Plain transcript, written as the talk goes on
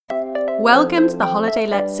Welcome to the Holiday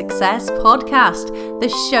Let Success podcast, the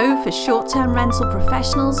show for short-term rental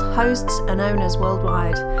professionals, hosts and owners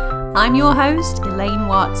worldwide. I'm your host, Elaine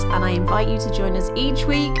Watts, and I invite you to join us each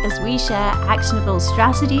week as we share actionable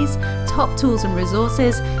strategies, top tools and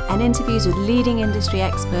resources, and interviews with leading industry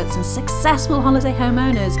experts and successful holiday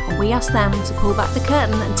homeowners. And we ask them to pull back the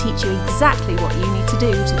curtain and teach you exactly what you need to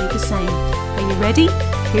do the same. Are you ready?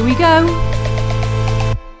 Here we go.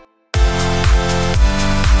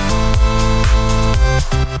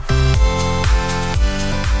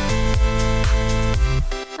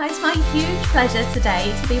 It's my huge pleasure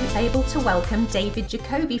today to be able to welcome David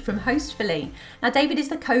Jacoby from Hostfully. Now, David is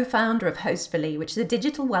the co-founder of Hostfully, which is a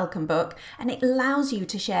digital welcome book, and it allows you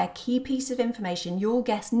to share key pieces of information your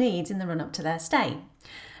guest needs in the run-up to their stay.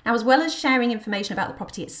 Now, as well as sharing information about the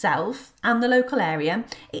property itself and the local area,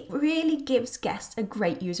 it really gives guests a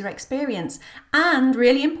great user experience and,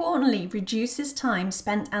 really importantly, reduces time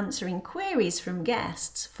spent answering queries from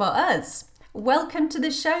guests for us. Welcome to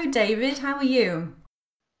the show, David. How are you?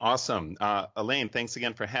 Awesome. Elaine, thanks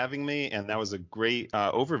again for having me. And that was a great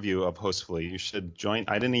overview of Hostfully. You should join.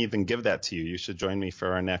 I didn't even give that to you. You should join me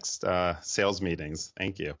for our next sales meetings.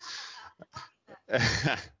 Thank you.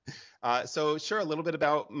 So sure, a little bit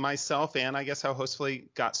about myself and I guess how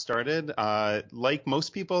Hostfully got started. Like most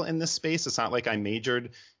people in this space, it's not like I majored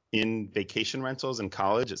in vacation rentals in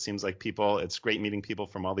college. It seems like it's great meeting people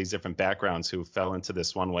from all these different backgrounds who fell into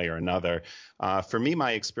this one way or another. For me,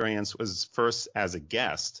 my experience was first as a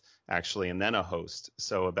guest, actually, and then a host.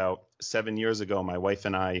 So about 7 years ago, my wife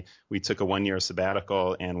and we took a 1-year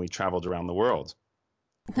sabbatical and we traveled around the world.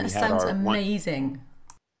 That sounds amazing.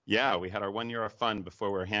 Yeah, we had our 1 year of fun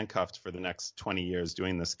before we were handcuffed for the next 20 years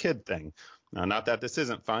doing this kid thing. Now, not that this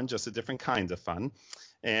isn't fun, just a different kind of fun.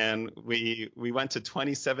 And we went to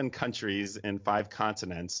 27 countries in 5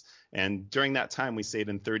 continents. And during that time, we stayed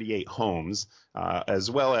in 38 homes,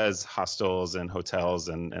 as well as hostels and hotels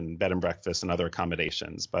and bed and breakfast and other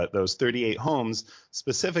accommodations. But those 38 homes,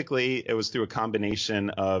 specifically, it was through a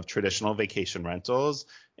combination of traditional vacation rentals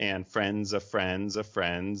and friends of friends of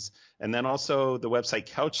friends. And then also the website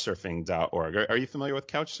couchsurfing.org. Are you familiar with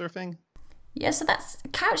couchsurfing? Yeah, so that's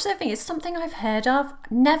couchsurfing is something I've heard of,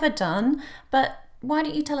 never done, but why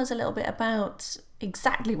don't you tell us a little bit about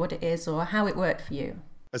exactly what it is or how it worked for you?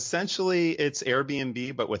 Essentially, it's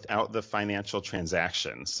Airbnb, but without the financial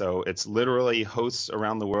transaction. So it's literally hosts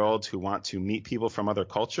around the world who want to meet people from other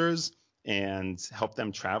cultures and help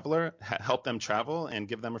them travel and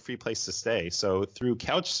give them a free place to stay. So through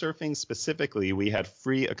Couchsurfing specifically, we had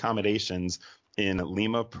free accommodations in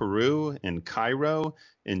Lima, Peru, in Cairo,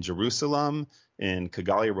 in Jerusalem, in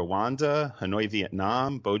Kigali, Rwanda, Hanoi,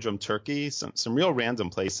 Vietnam, Bodrum, Turkey, some real random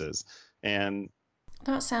places. And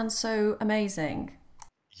that sounds so amazing.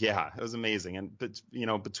 Yeah, it was amazing.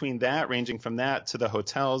 And between that, ranging from that to the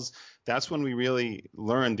hotels, that's when we really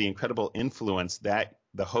learned the incredible influence that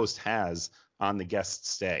the host has on the guest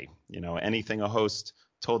stay. Anything a host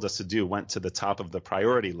told us to do went to the top of the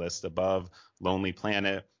priority list above Lonely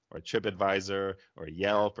Planet or TripAdvisor or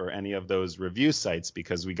Yelp or any of those review sites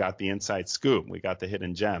because we got the inside scoop. We got the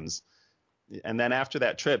hidden gems. And then after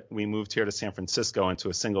that trip, we moved here to San Francisco into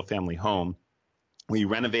a single family home. We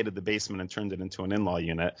renovated the basement and turned it into an in-law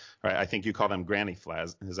unit. Right? I think you call them granny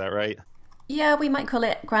flats. Is that right? Yeah, we might call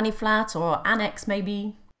it granny flat or annex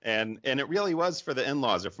maybe. And it really was for the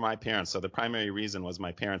in-laws or for my parents. So the primary reason was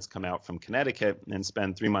my parents come out from Connecticut and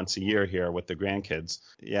spend 3 months a year here with the grandkids.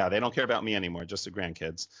 Yeah, they don't care about me anymore, just the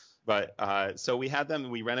grandkids. But so we had them,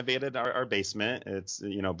 we renovated our basement. It's,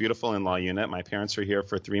 beautiful in-law unit. My parents are here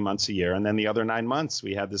for 3 months a year. And then the other 9 months,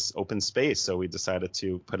 we had this open space. So we decided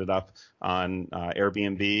to put it up on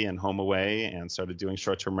Airbnb and HomeAway and started doing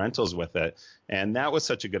short-term rentals with it. And that was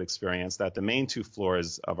such a good experience that the main 2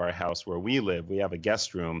 floors of our house where we live, we have a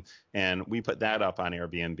guest room, and we put that up on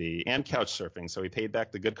Airbnb and Couchsurfing. So we paid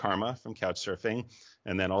back the good karma from Couchsurfing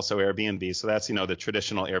and then also Airbnb. So that's, the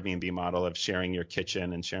traditional Airbnb model of sharing your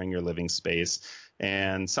kitchen and sharing your living space.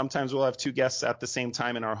 And sometimes we'll have 2 guests at the same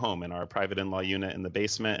time in our home, in our private in-law unit in the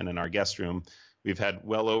basement and in our guest room. We've had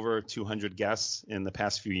well over 200 guests in the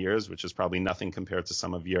past few years, which is probably nothing compared to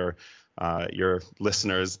some of your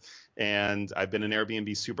listeners. And I've been an Airbnb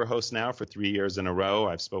superhost now for 3 years in a row.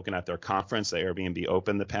 I've spoken at their conference, the Airbnb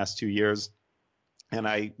Open, the past 2 years. And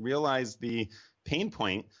I realized the pain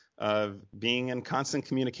point of being in constant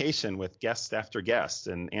communication with guest after guest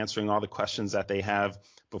and answering all the questions that they have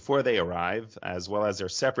before they arrive, as well as their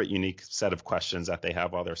separate unique set of questions that they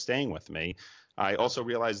have while they're staying with me. I also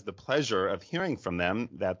realized the pleasure of hearing from them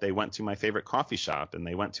that they went to my favorite coffee shop and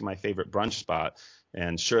they went to my favorite brunch spot.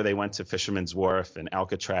 And sure, they went to Fisherman's Wharf and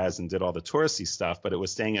Alcatraz and did all the touristy stuff, but it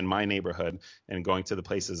was staying in my neighborhood and going to the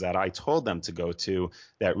places that I told them to go to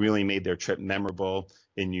that really made their trip memorable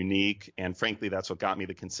and unique. And frankly, that's what got me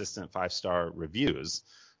the consistent 5-star reviews.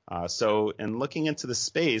 So in looking into the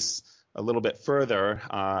space a little bit further,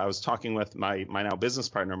 I was talking with my now business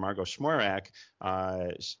partner, Margot Schmorak.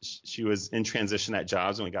 She was in transition at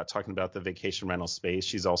Jobs, and we got talking about the vacation rental space.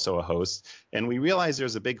 She's also a host. And we realized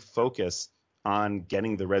there's a big focus on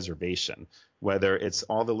getting the reservation, whether it's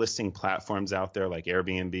all the listing platforms out there like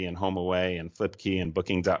Airbnb and HomeAway and Flipkey and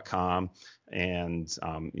Booking.com and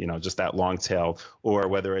just that long tail, or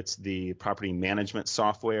whether it's the property management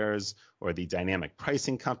softwares or the dynamic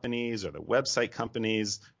pricing companies or the website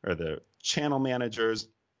companies or the channel managers,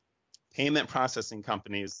 payment processing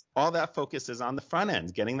companies. All that focus is on the front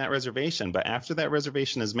end, getting that reservation. But after that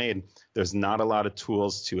reservation is made, there's not a lot of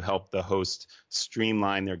tools to help the host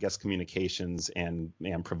streamline their guest communications and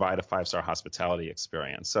provide a 5-star hospitality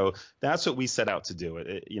experience. So that's what we set out to do.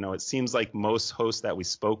 It seems like most hosts that we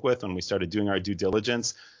spoke with when we started doing our due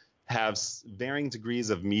diligence have varying degrees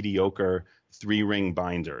of mediocre 3-ring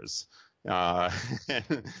binders.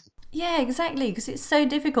 Yeah, exactly, because it's so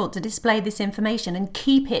difficult to display this information and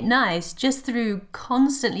keep it nice just through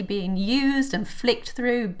constantly being used and flicked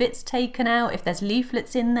through, bits taken out, if there's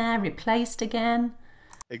leaflets in there, replaced again.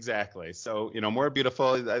 Exactly. So, more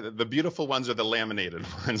beautiful. The beautiful ones are the laminated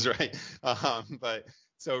ones, right? But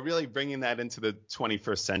so really bringing that into the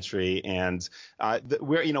 21st century, and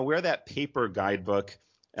where that paper guidebook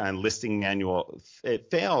and listing manual, it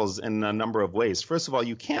fails in a number of ways. First of all,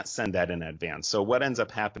 you can't send that in advance. So what ends up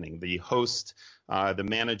happening? The host, the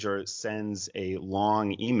manager sends a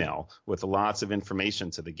long email with lots of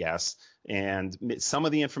information to the guests. And some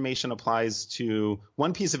of the information applies to,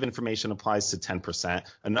 one piece of information applies to 10%.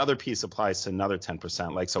 Another piece applies to another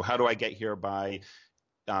 10%. Like, so how do I get here by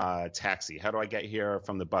taxi? How do I get here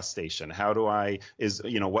from the bus station? Is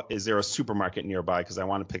there a supermarket nearby because I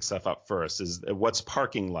want to pick stuff up first? What's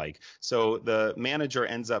parking like? So the manager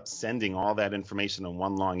ends up sending all that information in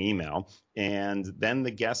one long email, and then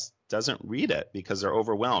the guest doesn't read it because they're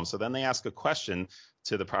overwhelmed. So then they ask a question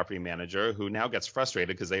to the property manager, who now gets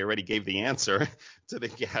frustrated because they already gave the answer to the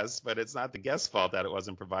guest, but it's not the guest's fault that it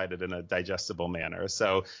wasn't provided in a digestible manner.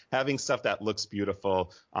 So having stuff that looks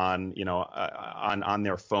beautiful on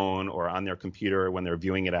their phone or on their computer when they're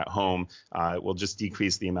viewing it at home will just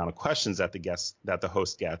decrease the amount of questions that the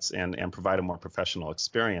host gets and provide a more professional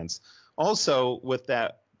experience. Also, with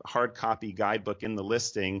that hard copy guidebook in the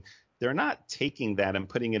listing, they're not taking that and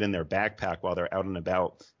putting it in their backpack while they're out and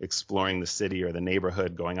about exploring the city or the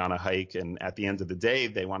neighborhood, going on a hike. And at the end of the day,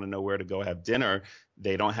 they want to know where to go have dinner.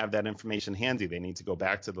 They don't have that information handy. They need to go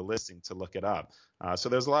back to the listing to look it up. So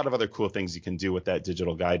there's a lot of other cool things you can do with that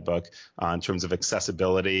digital guidebook in terms of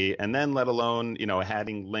accessibility, and then let alone,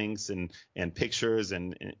 adding links and pictures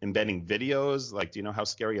and embedding videos. Like, do you know how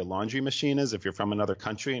scary a laundry machine is if you're from another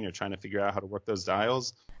country and you're trying to figure out how to work those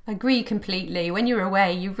dials? Agree completely. When you're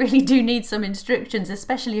away, you really do need some instructions,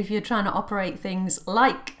 especially if you're trying to operate things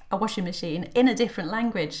like a washing machine in a different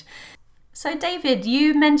language. So David,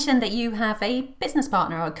 you mentioned that you have a business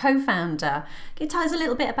partner or a co-founder. Can you tell us a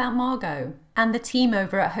little bit about Margot and the team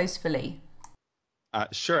over at Hostfully?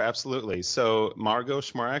 Sure, absolutely. So Margot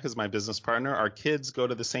Schmorak is my business partner. Our kids go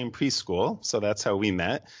to the same preschool, so that's how we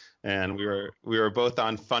met. And we were both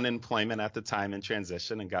on fun employment at the time in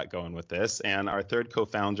transition and got going with this. And our third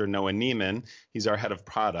co-founder, Noah Neiman, he's our head of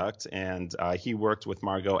product, and he worked with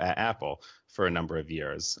Margot at Apple for a number of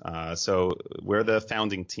years. So we're the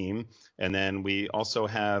founding team. And then we also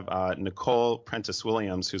have Nicole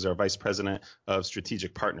Prentice-Williams, who's our vice president of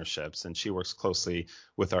strategic partnerships, and she works closely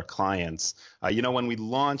with our clients. When we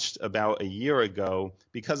launched about a year ago,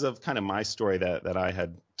 because of kind of my story that I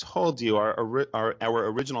had told you, our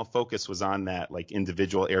original focus was on that like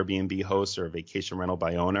individual Airbnb host or vacation rental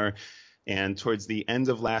by owner. And towards the end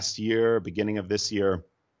of last year, beginning of this year,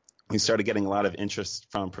 we started getting a lot of interest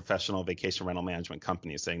from professional vacation rental management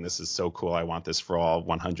companies saying, this is so cool, I want this for all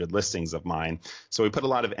 100 listings of mine. So we put a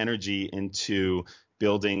lot of energy into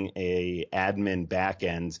building a admin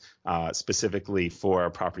backend specifically for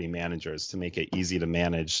property managers to make it easy to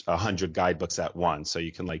manage 100 guidebooks at once. So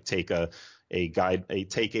you can like take a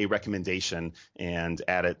recommendation and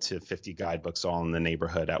add it to 50 guidebooks all in the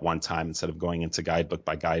neighborhood at one time instead of going into guidebook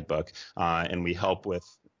by guidebook. And we help with,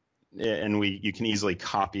 you can easily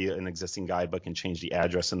copy an existing guidebook and change the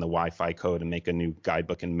address and the Wi-Fi code and make a new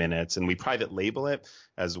guidebook in minutes. And we private label it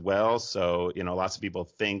as well. So, lots of people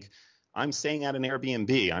think I'm staying at an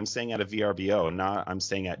Airbnb, I'm staying at a VRBO, not I'm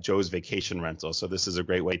staying at Joe's Vacation Rental. So this is a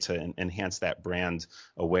great way to enhance that brand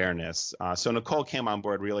awareness. So Nicole came on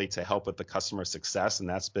board really to help with the customer success, and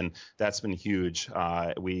that's been huge.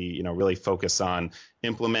 We really focus on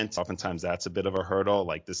implement. Oftentimes that's a bit of a hurdle.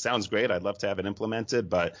 Like, this sounds great, I'd love to have it implemented,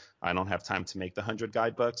 but I don't have time to make the 100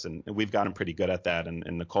 guidebooks, and we've gotten pretty good at that, and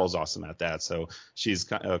Nicole's awesome at that. So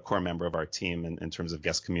she's a core member of our team in terms of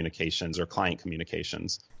guest communications or client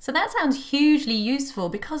communications. So that sounds hugely useful,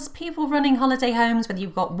 because people running holiday homes, whether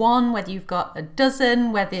you've got one, whether you've got a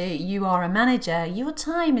dozen, whether you are a manager, your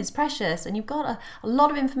time is precious and you've got a lot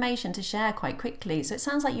of information to share quite quickly. So it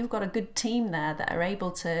sounds like you've got a good team there that are able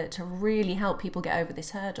to really help people get over this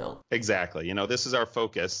hurdle. Exactly. This is our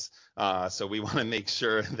focus. So we want to make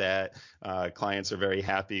sure that clients are very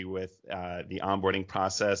happy with the onboarding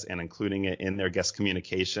process and including it in their guest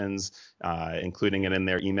communications, including it in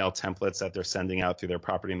their email templates that they're sending out through their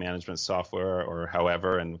property management software or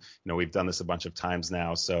however. And we've done this a bunch of times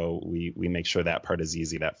now, so we make sure that part is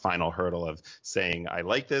easy, that final hurdle of saying, I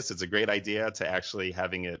like this, it's a great idea, to actually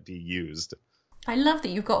having it be used. I love that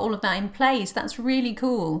you've got all of that in place. That's really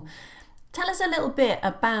cool. Tell us a little bit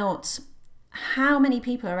about how many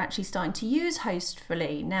people are actually starting to use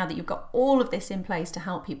Hostfully now that you've got all of this in place to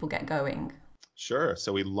help people get going. Sure.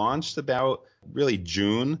 So we launched about really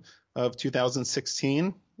June of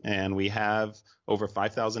 2016, and we have over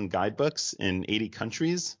 5,000 guidebooks in 80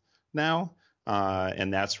 countries now.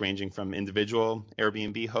 And that's ranging from individual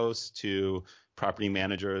Airbnb hosts to property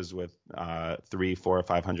managers with 300, 400, or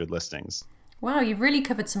 500 listings. Wow, you've really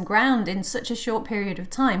covered some ground in such a short period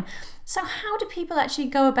of time. So how do people actually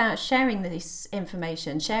go about sharing this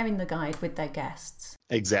information, sharing the guide with their guests?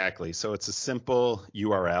 Exactly. So it's a simple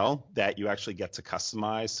URL that you actually get to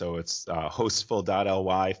customize. So it's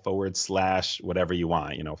hostful.ly/ whatever you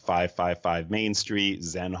want, 555 Main Street,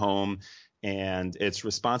 Zen Home. And it's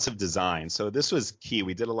responsive design. So this was key.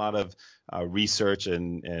 We did a lot of research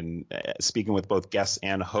and speaking with both guests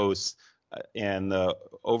and hosts. And the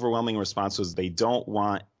overwhelming response was they don't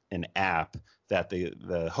want an app that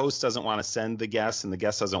the host doesn't want to send the guests, and the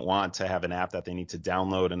guest doesn't want to have an app that they need to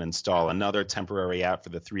download and install, another temporary app for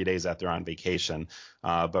the 3 days that they're on vacation.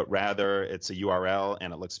 But rather, it's a URL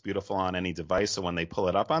and it looks beautiful on any device. So when they pull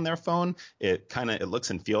it up on their phone, it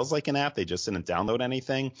looks and feels like an app. They just didn't download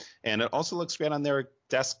anything. And it also looks great on their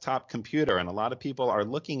desktop computer. And a lot of people are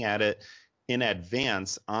looking at it in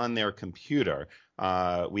advance on their computer.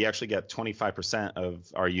 We actually get 25% of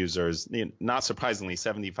our users, not surprisingly,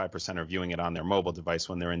 75% are viewing it on their mobile device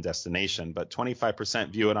when they're in destination, but 25%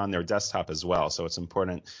 view it on their desktop as well. So it's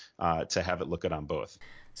important to have it look good on both.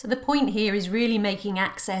 So the point here is really making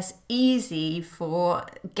access easy for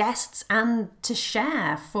guests and to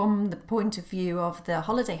share from the point of view of the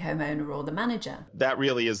holiday homeowner or the manager. That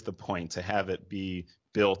really is the point, to have it be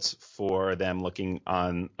built for them looking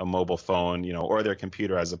on a mobile phone, or their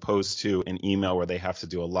computer, as opposed to an email where they have to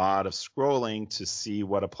do a lot of scrolling to see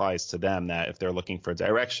what applies to them. That if they're looking for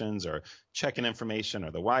directions or check-in information or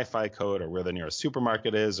the Wi-Fi code or where the nearest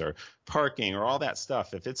supermarket is or parking or all that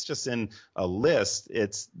stuff, if it's just in a list,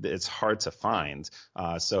 it's hard to find.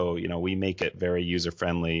 So we make it very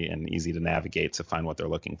user-friendly and easy to navigate to find what they're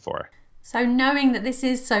looking for. So knowing that this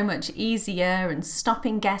is so much easier and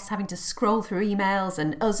stopping guests having to scroll through emails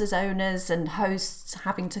and us as owners and hosts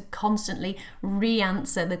having to constantly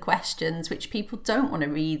re-answer the questions which people don't want to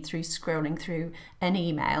read through scrolling through an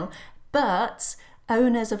email, but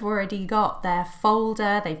owners have already got their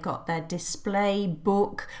folder, they've got their display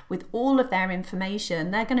book with all of their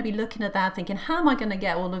information. They're going to be looking at that thinking, how am I going to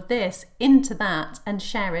get all of this into that and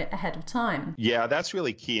share it ahead of time? Yeah, that's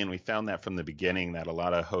really key. And we found that from the beginning, that a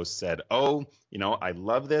lot of hosts said, I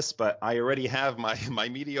love this, but I already have my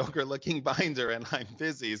mediocre looking binder and I'm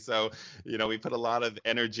busy. So, we put a lot of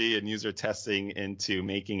energy and user testing into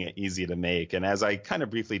making it easy to make. And as I kind of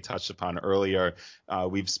briefly touched upon earlier,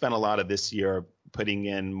 we've spent a lot of this year putting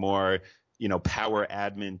in more, power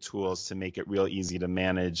admin tools to make it real easy to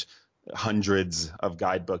manage hundreds of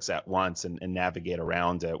guidebooks at once and navigate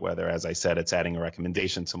around it, whether, as I said, it's adding a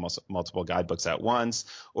recommendation to multiple guidebooks at once,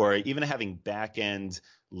 or even having back-end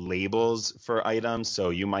labels for items. So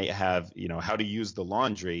you might have, how to use the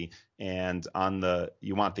laundry, and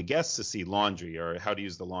you want the guests to see laundry or how to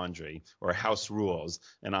use the laundry or house rules.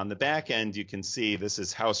 And on the back end, you can see this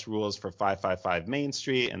is house rules for 555 Main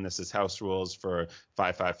Street, and this is house rules for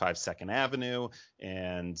 555 Second Avenue,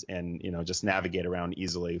 and just navigate around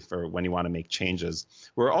easily for when you want to make changes.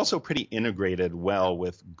 We're also pretty integrated well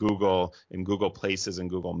with Google and Google Places and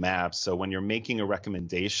Google Maps. So when you're making a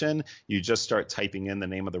recommendation, you just start typing in the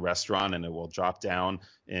name name of the restaurant, and it will drop down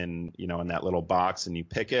in that little box, and you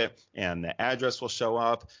pick it, and the address will show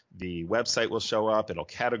up, the website will show up, it'll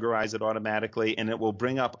categorize it automatically, and it will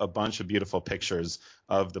bring up a bunch of beautiful pictures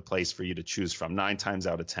of the place for you to choose from 9 times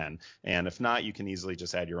out of 10. And if not, you can easily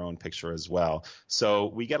just add your own picture as well. So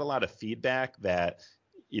we get a lot of feedback that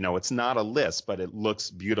it's not a list, but it looks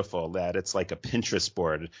beautiful, that it's like a Pinterest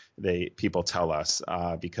board, people tell us,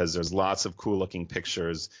 because there's lots of cool looking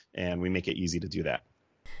pictures, and we make it easy to do that.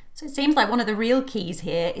 So it seems like one of the real keys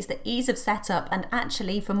here is the ease of setup, and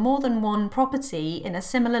actually for more than one property in a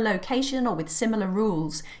similar location or with similar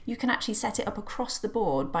rules, you can actually set it up across the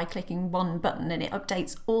board by clicking one button and it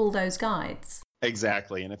updates all those guides.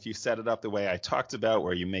 Exactly. And if you set it up the way I talked about,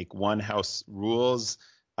 where you make one house rules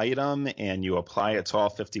item and you apply it to all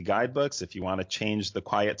 50 guidebooks, if you want to change the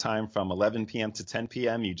quiet time from 11 p.m. to 10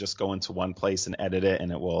 p.m., you just go into one place and edit it,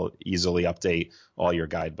 and it will easily update all your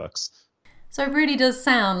guidebooks. So it really does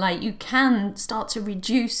sound like you can start to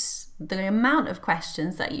reduce the amount of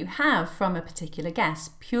questions that you have from a particular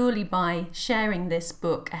guest purely by sharing this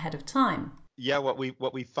book ahead of time. Yeah, what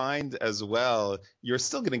we find as well, you're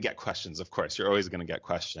still going to get questions, of course. You're always going to get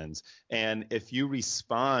questions. And if you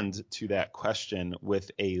respond to that question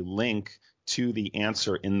with a link to the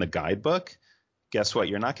answer in the guidebook, guess what?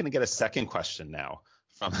 You're not going to get a second question now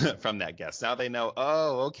from that guest. Now they know,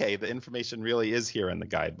 oh, okay, the information really is here in the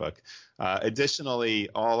guidebook. Additionally,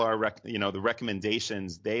 all our the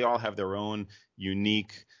recommendations, they all have their own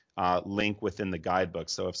unique link within the guidebook.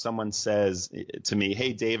 So if someone says to me,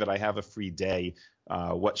 hey, David, I have a free day,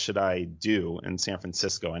 what should I do in San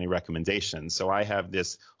Francisco? Any recommendations? So I have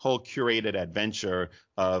this whole curated adventure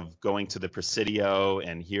of going to the Presidio,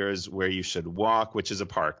 and here's where you should walk, which is a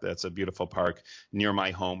park. That's a beautiful park near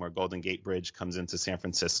my home where Golden Gate Bridge comes into San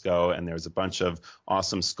Francisco. And there's a bunch of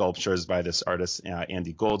awesome sculptures by this artist,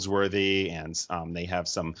 Andy Goldsworthy, and they have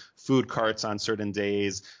some food carts on certain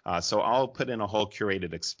days. So I'll put in a whole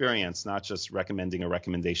curated experience, not just recommending a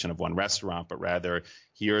recommendation of one restaurant, but rather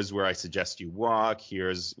here's where I suggest you walk,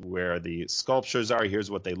 here's where the sculptures are,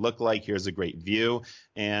 here's what they look like, here's a great view.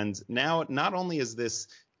 And now not only is this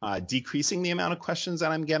decreasing the amount of questions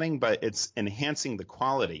that I'm getting, but it's enhancing the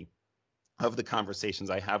quality of the conversations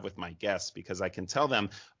I have with my guests, because I can tell them,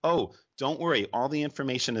 oh, don't worry, all the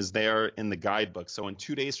information is there in the guidebook. So in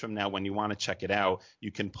 2 days from now, when you want to check it out,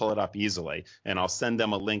 you can pull it up easily. And I'll send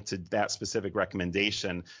them a link to that specific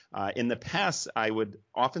recommendation. In the past, I would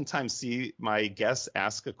oftentimes see my guests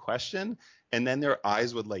ask a question, and then their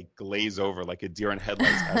eyes would like glaze over like a deer in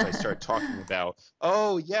headlights as I start talking about,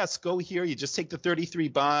 oh, yes, go here. You just take the 33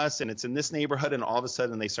 bus and it's in this neighborhood. And all of a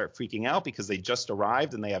sudden they start freaking out because they just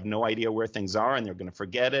arrived and they have no idea where things are and they're going to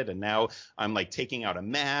forget it. And now I'm like taking out a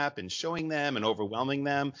map and showing them and overwhelming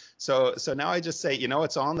them. So now I just say,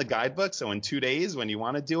 it's all in the guidebook. So in 2 days, when you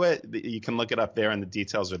want to do it, you can look it up there and the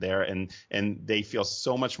details are there. And they feel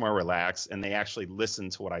so much more relaxed and they actually listen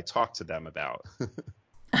to what I talk to them about.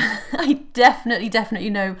 I definitely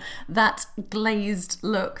know that glazed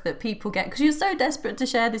look that people get, because you're so desperate to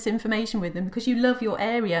share this information with them because you love your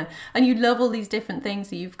area and you love all these different things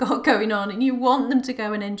that you've got going on and you want them to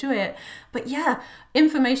go and enjoy it. But yeah,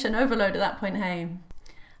 information overload at that point, hey.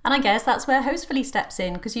 And I guess that's where Hostfully steps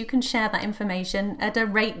in, because you can share that information at a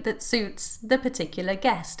rate that suits the particular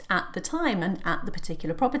guest at the time and at the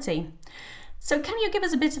particular property. So can you give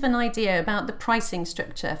us a bit of an idea about the pricing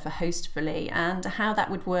structure for Hostfully and how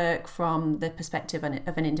that would work from the perspective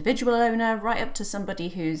of an individual owner right up to somebody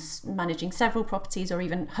who's managing several properties or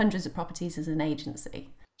even hundreds of properties as an agency?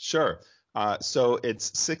 Sure. So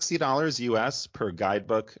it's $60 US per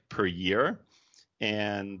guidebook per year.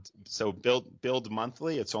 And so build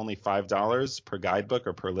monthly, it's only $5 per guidebook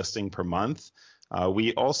or per listing per month.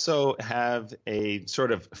 We also have a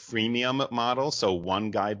sort of freemium model. So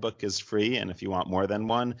one guidebook is free. And if you want more than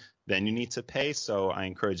one, then you need to pay. So I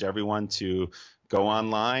encourage everyone to go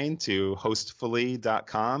online to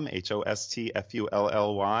hostfully.com,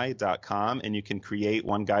 hostfully.com, and you can create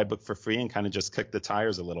one guidebook for free and kind of just kick the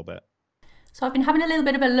tires a little bit. So I've been having a little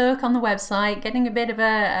bit of a look on the website, getting a bit of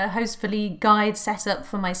a Hostfully guide set up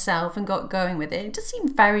for myself and got going with it. It just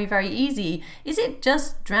seemed very, very easy. Is it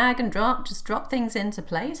just drag and drop, just drop things into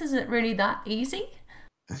place? Is it really that easy?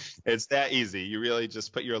 It's that easy. You really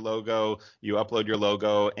just put your logo, you upload your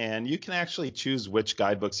logo, and you can actually choose which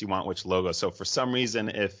guidebooks you want, which logo. So for some reason,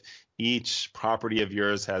 if each property of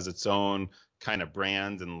yours has its own kind of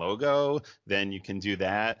brand and logo, then you can do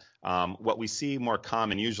that. What we see more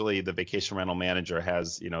common, usually the vacation rental manager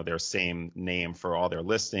has, their same name for all their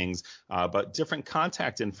listings, but different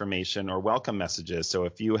contact information or welcome messages. So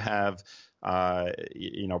if you have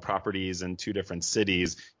properties in 2 different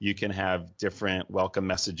cities, you can have different welcome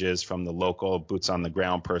messages from the local boots on the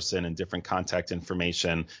ground person and different contact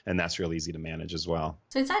information, and that's real easy to manage as well.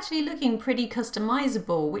 So it's actually looking pretty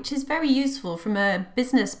customizable, which is very useful from a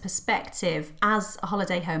business perspective as a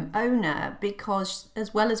holiday home owner, because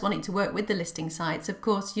as well as wanting to work with the listing sites, of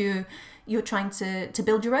course, you're trying to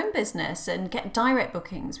build your own business and get direct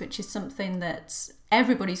bookings, which is something that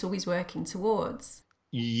everybody's always working towards.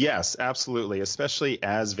 Yes, absolutely. Especially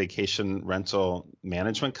as vacation rental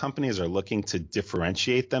management companies are looking to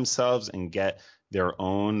differentiate themselves and get their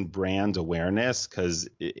own brand awareness, because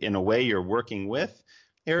in a way you're working with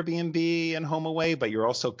Airbnb and HomeAway, but you're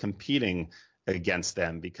also competing against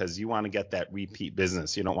them because you want to get that repeat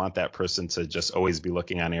business. You don't want that person to just always be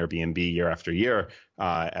looking on Airbnb year after year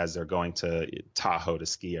as they're going to Tahoe to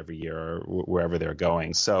ski every year or wherever they're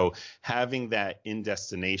going. So having that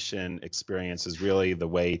in-destination experience is really the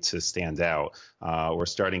way to stand out. We're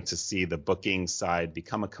starting to see the booking side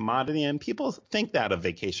become a commodity, and people think that of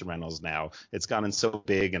vacation rentals now. It's gotten so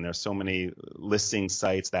big and there's so many listing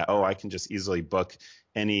sites that, I can just easily book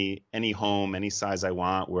any home, any size I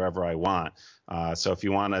want, wherever I want. So if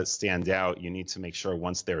you want to stand out, you need to make sure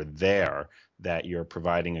once they're there that you're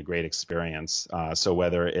providing a great experience. So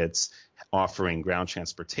whether it's offering ground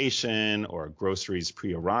transportation or groceries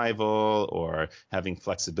pre-arrival or having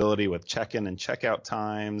flexibility with check-in and check-out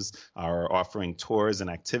times or offering tours and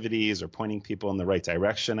activities or pointing people in the right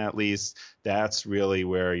direction at least, that's really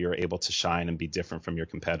where you're able to shine and be different from your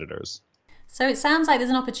competitors. So it sounds like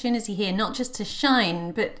there's an opportunity here, not just to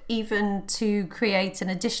shine, but even to create an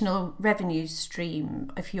additional revenue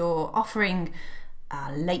stream. If you're offering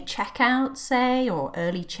late checkout, say, or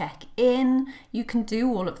early check-in, you can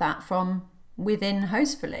do all of that from within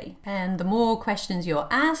Hostfully. And the more questions you're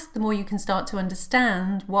asked, the more you can start to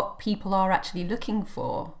understand what people are actually looking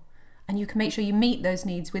for. And you can make sure you meet those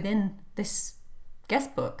needs within this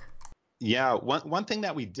guest book. Yeah, one thing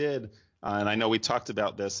that we did, and I know we talked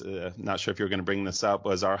about this, not sure if you were going to bring this up,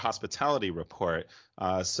 was our hospitality report.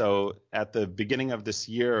 So at the beginning of this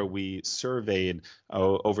year, we surveyed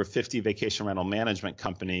over 50 vacation rental management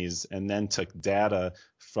companies and then took data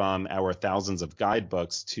from our thousands of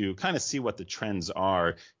guidebooks to kind of see what the trends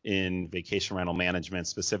are in vacation rental management,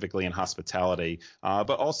 specifically in hospitality,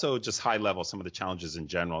 but also just high level, some of the challenges in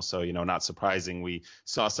general. So, not surprising, we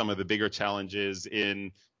saw some of the bigger challenges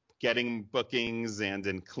in getting bookings and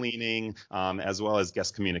in cleaning, as well as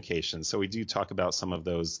guest communication. So we do talk about some of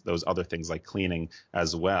those other things like cleaning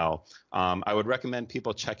as well. I would recommend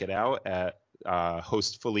people check it out at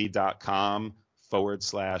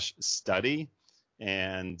hostfully.com/study,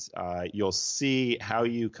 and you'll see how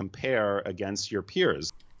you compare against your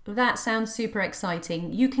peers. That sounds super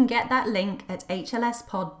exciting. You can get that link at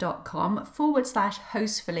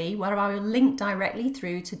hlspod.com/hostfully, where I will link directly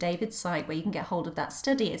through to David's site where you can get hold of that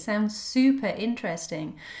study. It sounds super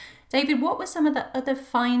interesting. David, what were some of the other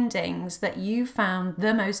findings that you found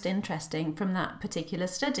the most interesting from that particular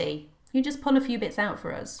study? You just pull a few bits out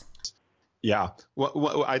for us. Yeah,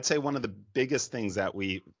 well, I'd say one of the biggest things that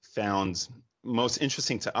we found most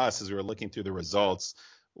interesting to us as we were looking through the results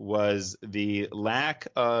was the lack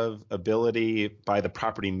of ability by the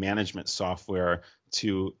property management software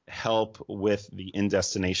to help with the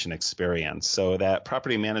in-destination experience. So that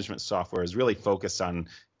property management software is really focused on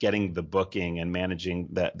getting the booking and managing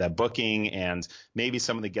that booking and maybe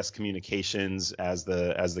some of the guest communications as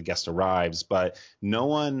the guest arrives. But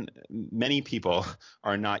many people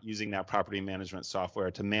are not using that property management software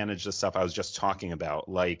to manage the stuff I was just talking about,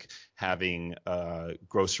 like having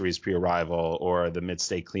groceries pre-arrival or the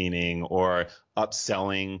mid-stay cleaning or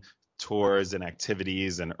upselling tours and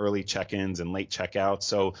activities and early check-ins and late checkouts.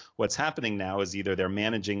 So what's happening now is either they're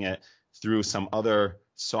managing it through some other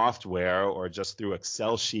software or just through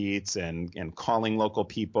Excel sheets and calling local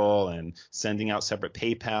people and sending out separate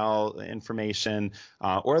PayPal information,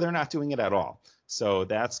 or they're not doing it at all. So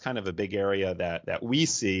that's kind of a big area that we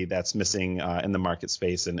see that's missing in the market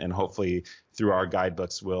space, and hopefully through our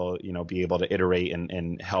guidebooks we'll be able to iterate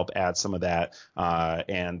and help add some of that.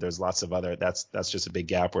 And there's lots of other that's just a big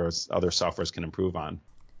gap where other softwares can improve on.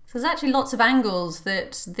 So there's actually lots of angles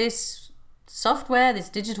that this software, this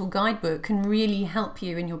digital guidebook, can really help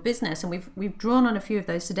you in your business, and we've drawn on a few of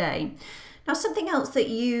those today. Now, something else that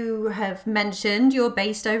you have mentioned, you're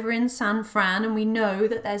based over in San Fran, and we know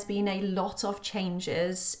that there's been a lot of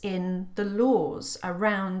changes in the laws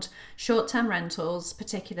around short-term rentals,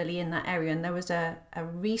 particularly in that area, and there was a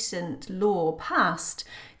recent law passed.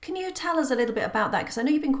 Can you tell us a little bit about that? Because I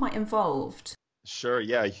know you've been quite involved. Sure.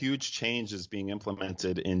 Yeah. A huge change is being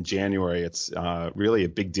implemented in January. It's really a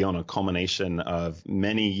big deal and a culmination of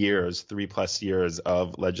many years, 3+ years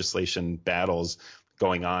of legislation battles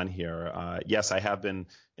going on here. Yes, I have been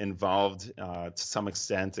involved to some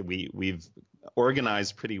extent. We've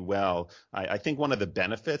organized pretty well. I think one of the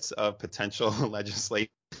benefits of potential legislation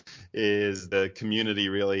is the community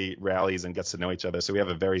really rallies and gets to know each other. So we have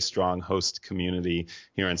a very strong host community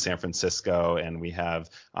here in San Francisco, and we have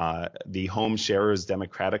the Home Sharers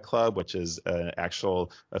Democratic Club, which is an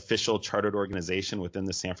actual official chartered organization within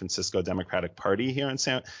the San Francisco Democratic Party here in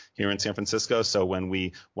San Francisco. So when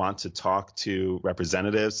we want to talk to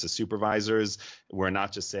representatives, to supervisors, we're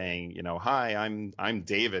not just saying, hi, I'm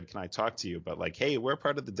David, can I talk to you? But like, hey, we're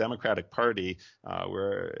part of the Democratic Party,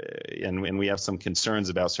 and we have some concerns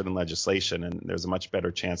about certain legislation, and there's a much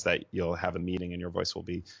better chance that you'll have a meeting and your voice will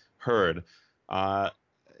be heard.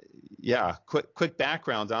 Quick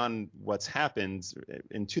background on what's happened.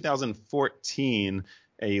 In 2014,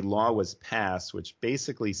 a law was passed which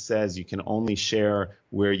basically says you can only share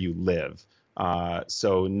where you live.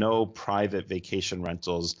 So no private vacation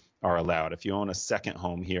rentals are allowed. If you own a second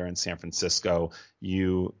home here in San Francisco,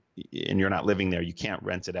 and you're not living there, you can't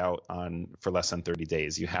rent it out for less than 30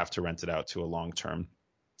 days. You have to rent it out to a long-term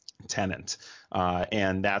tenant.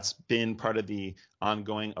 And that's been part of the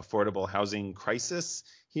ongoing affordable housing crisis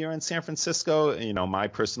here in San Francisco. My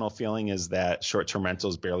personal feeling is that short-term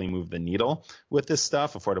rentals barely move the needle with this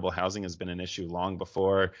stuff. Affordable housing has been an issue long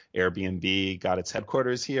before Airbnb got its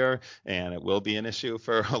headquarters here, and it will be an issue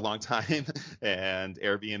for a long time. And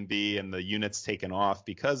Airbnb and the units taken off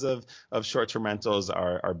because of short-term rentals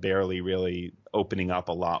are barely really opening up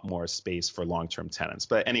a lot more space for long-term tenants.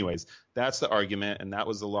 But anyways, that's the argument, and that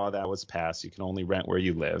was the law that was passed. You can only rent where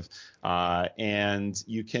you live, and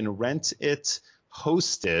you can rent it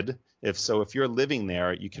hosted. If you're living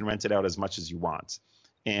there, you can rent it out as much as you want.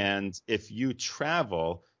 And if you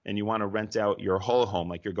travel and you want to rent out your whole home,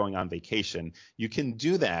 like you're going on vacation, you can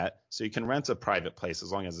do that. So you can rent a private place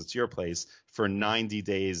as long as it's your place for 90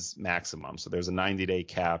 days maximum. So there's a 90-day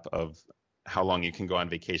cap of how long you can go on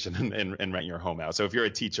vacation and rent your home out. So if you're a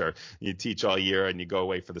teacher, you teach all year and you go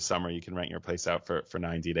away for the summer, you can rent your place out for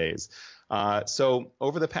 90 days. So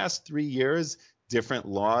over the past 3 years, different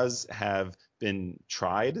laws have been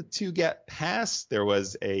tried to get passed. There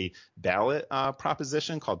was a ballot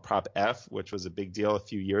proposition called Prop F, which was a big deal a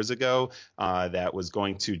few years ago, that was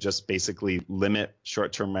going to just basically limit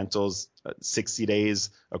short-term rentals 60 days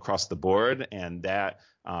across the board, and that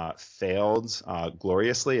failed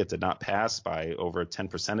gloriously. It did not pass by over 10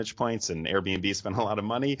 percentage points, and Airbnb spent a lot of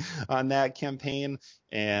money on that campaign.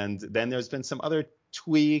 And then there's been some other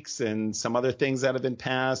tweaks and some other things that have been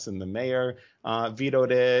passed, and the mayor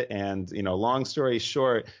vetoed it. And, long story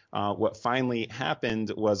short, what finally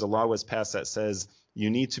happened was a law was passed that says you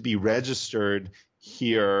need to be registered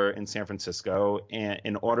here in San Francisco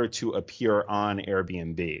in order to appear on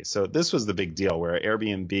Airbnb. So this was the big deal, where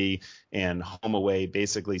Airbnb and HomeAway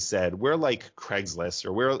basically said, we're like Craigslist,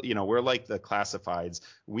 or we're like the classifieds.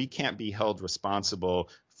 We can't be held responsible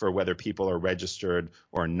for whether people are registered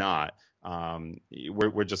or not.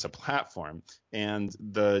 We're just a platform. And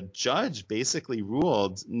the judge basically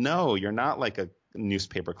ruled, no, you're not like a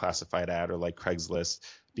newspaper classified ad or like Craigslist,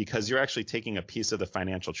 because you're actually taking a piece of the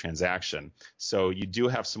financial transaction. So you do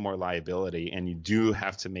have some more liability, and you do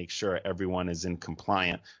have to make sure everyone is in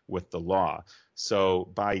compliant with the law. So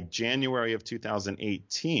by January of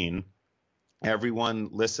 2018, everyone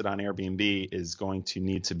listed on Airbnb is going to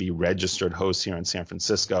need to be registered hosts here in San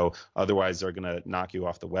Francisco. Otherwise, they're going to knock you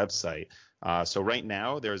off the website. So right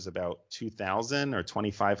now, there's about 2,000 or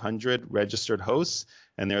 2,500 registered hosts,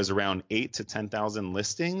 and there's around 8,000 to 10,000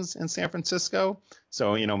 listings in San Francisco.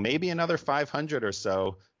 So, maybe another 500 or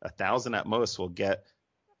so, 1,000 at most, will get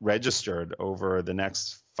registered over the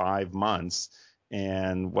next 5 months.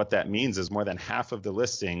 And what that means is more than half of the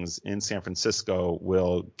listings in San Francisco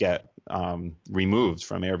will get removed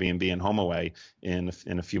from Airbnb and HomeAway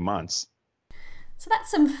in a few months. So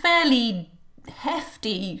that's some fairly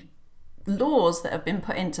hefty laws that have been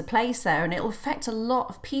put into place there, and it'll affect a lot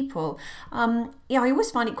of people. I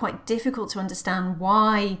always find it quite difficult to understand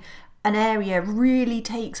why an area really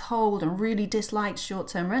takes hold and really dislikes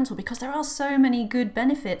short-term rental, because there are so many good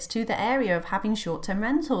benefits to the area of having short-term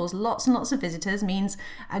rentals. Lots and lots of visitors means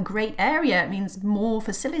a great area. It means more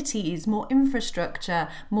facilities, more infrastructure,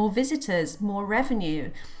 more visitors, more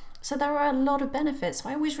revenue. So there are a lot of benefits. So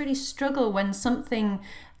I always really struggle when something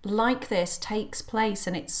like this takes place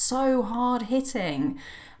and it's so hard hitting.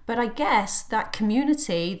 But I guess that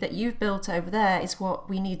community that you've built over there is what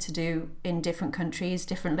we need to do in different countries,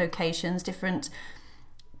 different locations, different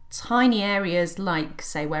tiny areas like,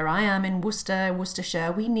 say, where I am in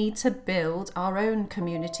Worcestershire, we need to build our own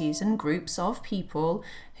communities and groups of people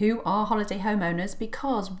who are holiday homeowners,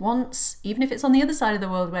 because once, even if it's on the other side of the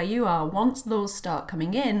world where you are, once laws start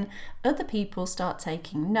coming in, other people start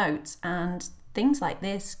taking notes, and things like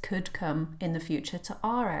this could come in the future to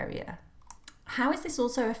our area. How is this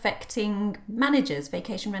also affecting managers,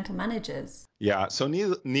 vacation rental managers? Yeah, so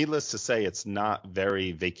needless to say, it's not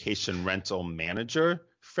very vacation rental manager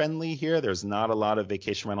friendly here. There's not a lot of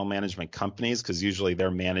vacation rental management companies because usually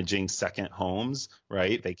they're managing second homes,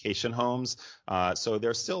 right? Vacation homes. So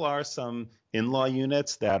there still are some in-law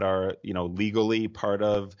units that are, legally part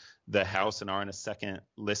of the house and are in a second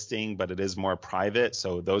listing, but it is more private.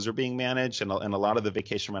 So those are being managed. And a lot of the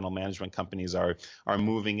vacation rental management companies are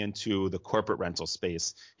moving into the corporate rental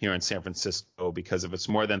space here in San Francisco, because if it's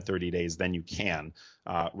more than 30 days, then you can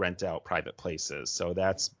rent out private places. So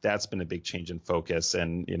that's been a big change in focus.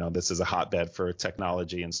 And, this is a hotbed for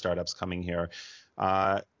technology and startups coming here.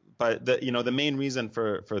 But the main reason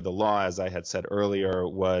for the law, as I had said earlier,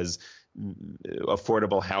 was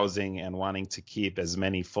affordable housing and wanting to keep as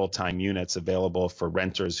many full-time units available for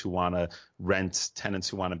renters who want to rent, tenants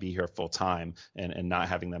who want to be here full-time, and not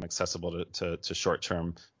having them accessible to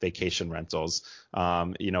short-term vacation rentals.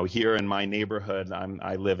 Here in my neighborhood,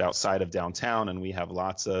 I live outside of downtown, and we have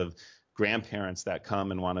lots of grandparents that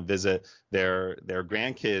come and want to visit their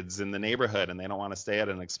grandkids in the neighborhood, and they don't want to stay at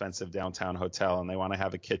an expensive downtown hotel, and they want to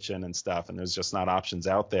have a kitchen and stuff, and there's just not options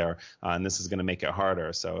out there, and this is going to make it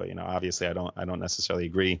harder. So obviously I don't necessarily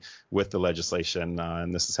agree with the legislation,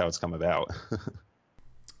 and this is how it's come about.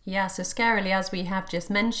 Yeah, so scarily, as we have just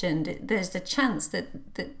mentioned, there's a chance that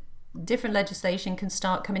different legislation can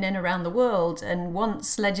start coming in around the world, and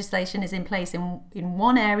once legislation is in place in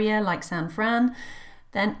one area like San Fran,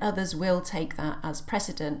 then others will take that as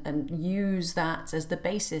precedent and use that as the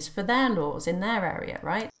basis for their laws in their area,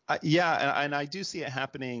 right? Yeah, and I do see it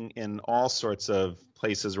happening in all sorts of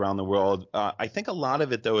places around the world. I think a lot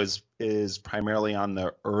of it, though, is primarily on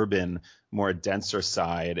the urban, more denser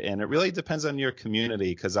side. And it really depends on your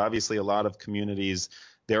community, because obviously a lot of communities,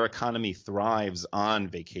 their economy thrives on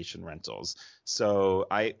vacation rentals. So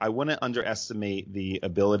I wouldn't underestimate the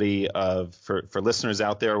ability for listeners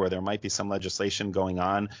out there where there might be some legislation going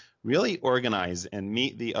on, really organize and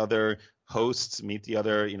meet the other hosts, meet the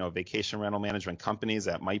other, vacation rental management companies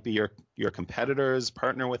that might be your competitors,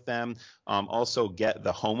 partner with them. Also get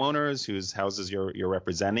the homeowners whose houses you're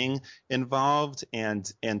representing involved,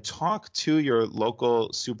 and talk to your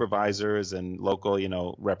local supervisors and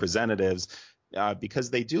local, representatives. Because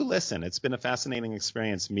they do listen. It's been a fascinating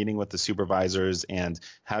experience meeting with the supervisors and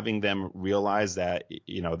having them realize that,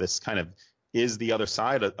 this kind of is the other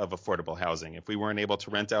side of affordable housing. If we weren't able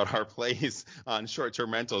to rent out our place on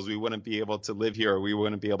short-term rentals, we wouldn't be able to live here. We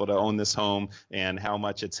wouldn't be able to own this home, and how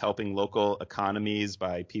much it's helping local economies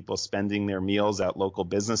by people spending their meals at local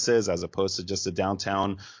businesses as opposed to just a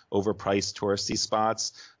downtown overpriced touristy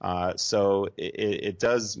spots. So it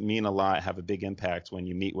does mean a lot, have a big impact when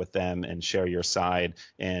you meet with them and share your side.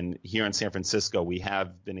 And here in San Francisco, we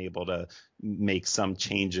have been able to make some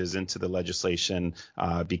changes into the legislation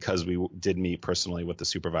because we did meet personally with the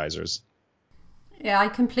supervisors. Yeah, I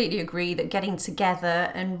completely agree that getting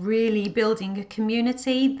together and really building a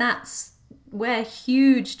community, that's where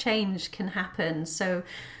huge change can happen. So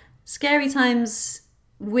scary times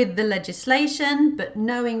with the legislation, but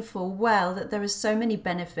knowing full well that there are so many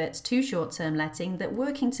benefits to short-term letting that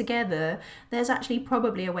working together, there's actually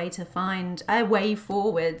probably a way to find a way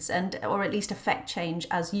forwards, or at least affect change,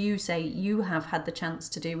 as you say you have had the chance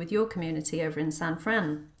to do with your community over in San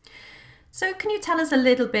Fran. So can you tell us a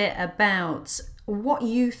little bit about what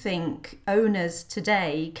you think owners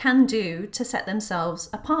today can do to set themselves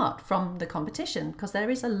apart from the competition? Because there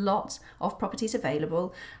is a lot of properties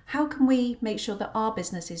available. How can we make sure that our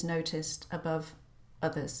business is noticed above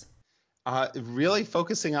others? Really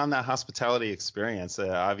focusing on that hospitality experience.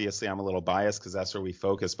 Obviously, I'm a little biased because that's where we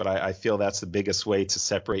focus, but I feel that's the biggest way to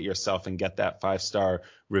separate yourself and get that 5-star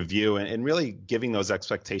review, and really giving those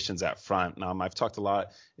expectations up front. I've talked a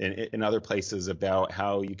lot in other places about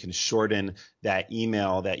how you can shorten that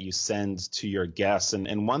email that you send to your guests.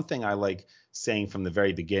 And one thing I like saying from the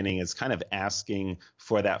very beginning is kind of asking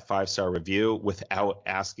for that 5-star review without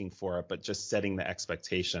asking for it, but just setting the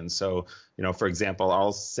expectation. So, for example,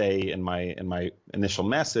 I'll say in my initial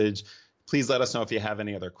message, please let us know if you have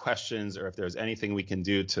any other questions or if there's anything we can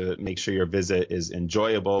do to make sure your visit is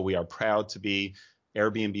enjoyable. We are proud to be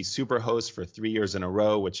Airbnb Superhost for 3 years in a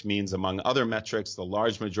row, which means, among other metrics, the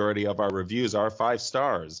large majority of our reviews are 5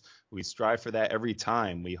 stars. We strive for that every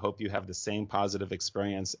time. We hope you have the same positive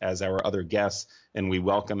experience as our other guests, and we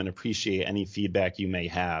welcome and appreciate any feedback you may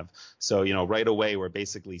have. So, right away, we're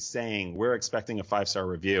basically saying we're expecting a 5-star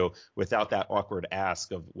review without that awkward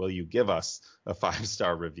ask of, will you give us a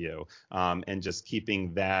 5-star review? And just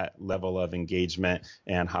keeping that level of engagement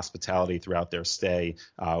and hospitality throughout their stay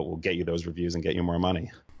will get you those reviews and get you more money.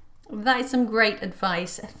 That is some great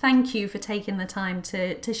advice. Thank you for taking the time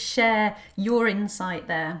to share your insight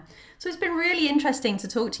there. So it's been really interesting to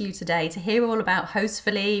talk to you today, to hear all about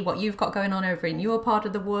Hostfully, what you've got going on over in your part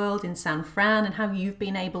of the world in San Fran, and how you've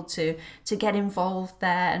been able to get involved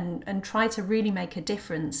there and try to really make a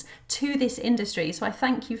difference to this industry. So I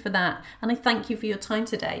thank you for that, and I thank you for your time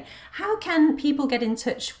today. How can people get in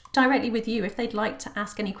touch directly with you if they'd like to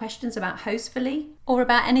ask any questions about Hostfully or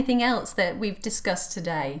about anything else that we've discussed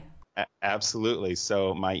today? Absolutely.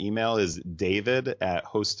 So my email is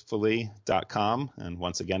david@hostfully.com. And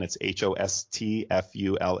once again, it's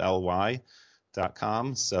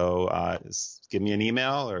hostfully.com. So give me an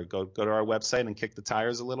email or go to our website and kick the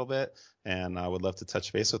tires a little bit. And I would love to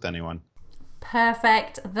touch base with anyone.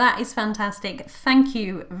 Perfect. That is fantastic. Thank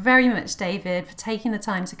you very much, David, for taking the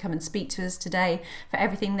time to come and speak to us today, for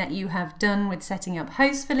everything that you have done with setting up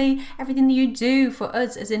Hostfully, everything that you do for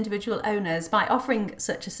us as individual owners by offering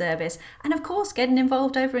such a service, and of course getting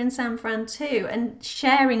involved over in San Fran too and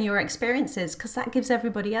sharing your experiences, because that gives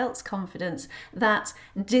everybody else confidence that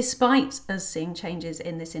despite us seeing changes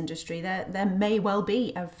in this industry, there may well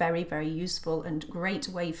be a very, very useful and great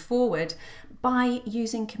way forward by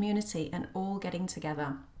using community and all getting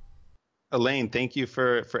together. Elaine, thank you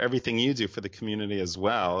for everything you do for the community as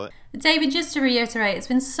well. David, just to reiterate, it's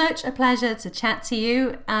been such a pleasure to chat to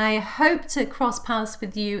you. I hope to cross paths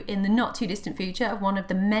with you in the not too distant future of one of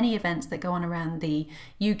the many events that go on around the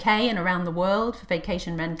UK and around the world for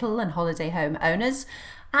vacation rental and holiday home owners.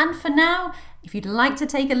 And for now, if you'd like to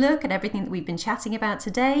take a look at everything that we've been chatting about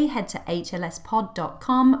today, head to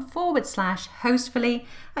hlspod.com/hostfully,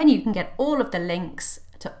 and you can get all of the links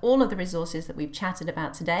to all of the resources that we've chatted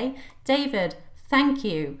about today. David, thank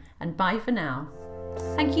you, and bye for now.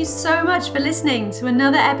 Thank you so much for listening to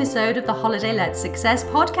another episode of the Holiday Led Success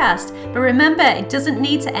podcast. But remember, it doesn't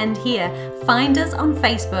need to end here. Find us on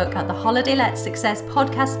Facebook at the Holiday Led Success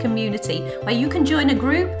podcast community, where you can join a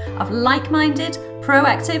group of like-minded,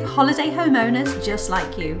 proactive holiday homeowners just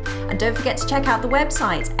like you. And don't forget to check out the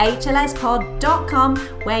website hlspod.com,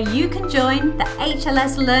 where you can join the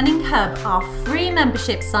HLS Learning Hub, our free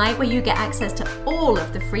membership site where you get access to all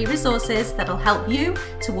of the free resources that'll help you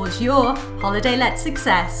towards your holiday-led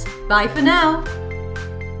success. Bye for now.